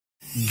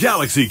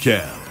Galaxy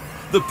Cab,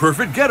 the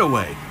perfect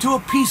getaway to a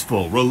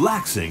peaceful,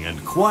 relaxing,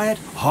 and quiet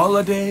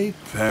holiday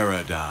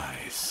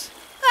paradise.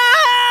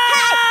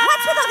 Hey,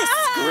 what's with all this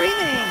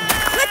screaming?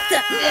 What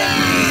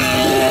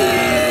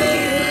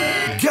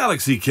the...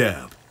 Galaxy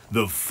Cab,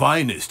 the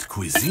finest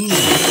cuisine.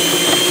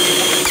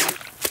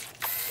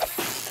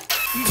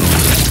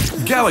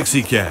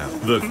 Galaxy Cab,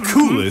 the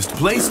coolest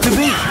place to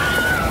be.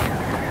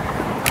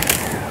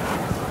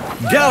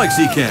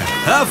 Galaxy Cab,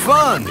 have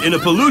fun in a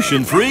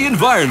pollution-free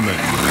environment.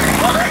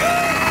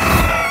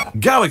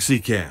 Galaxy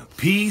Cab,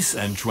 peace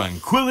and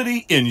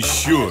tranquility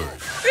ensured.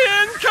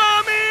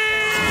 Incoming!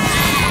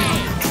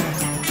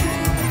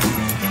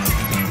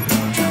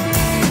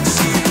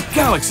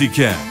 Galaxy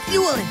Cab.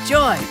 You will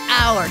enjoy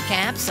our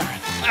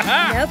campsite.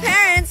 No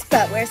parents,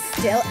 but we're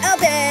still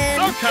open.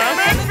 So come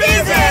and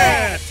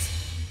visit!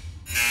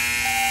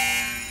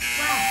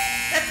 Wow,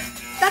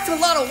 that's a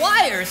lot of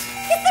wires.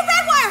 It's the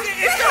red wire!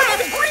 It's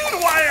the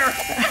green wire!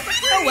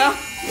 Oh well,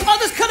 I'll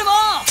just cut them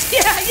off.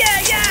 Yeah!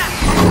 Yeah!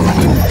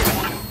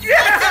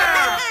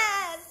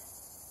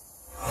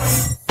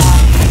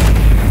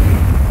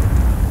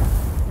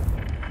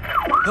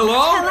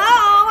 Hello?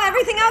 Hello,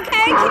 everything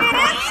okay,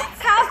 kids?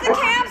 How's the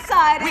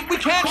campsite? We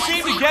can't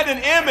seem to get an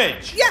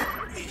image. Yeah,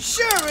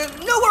 sure.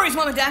 No worries,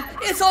 Mom and Dad.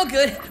 It's all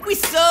good. We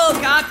still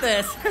got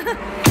this.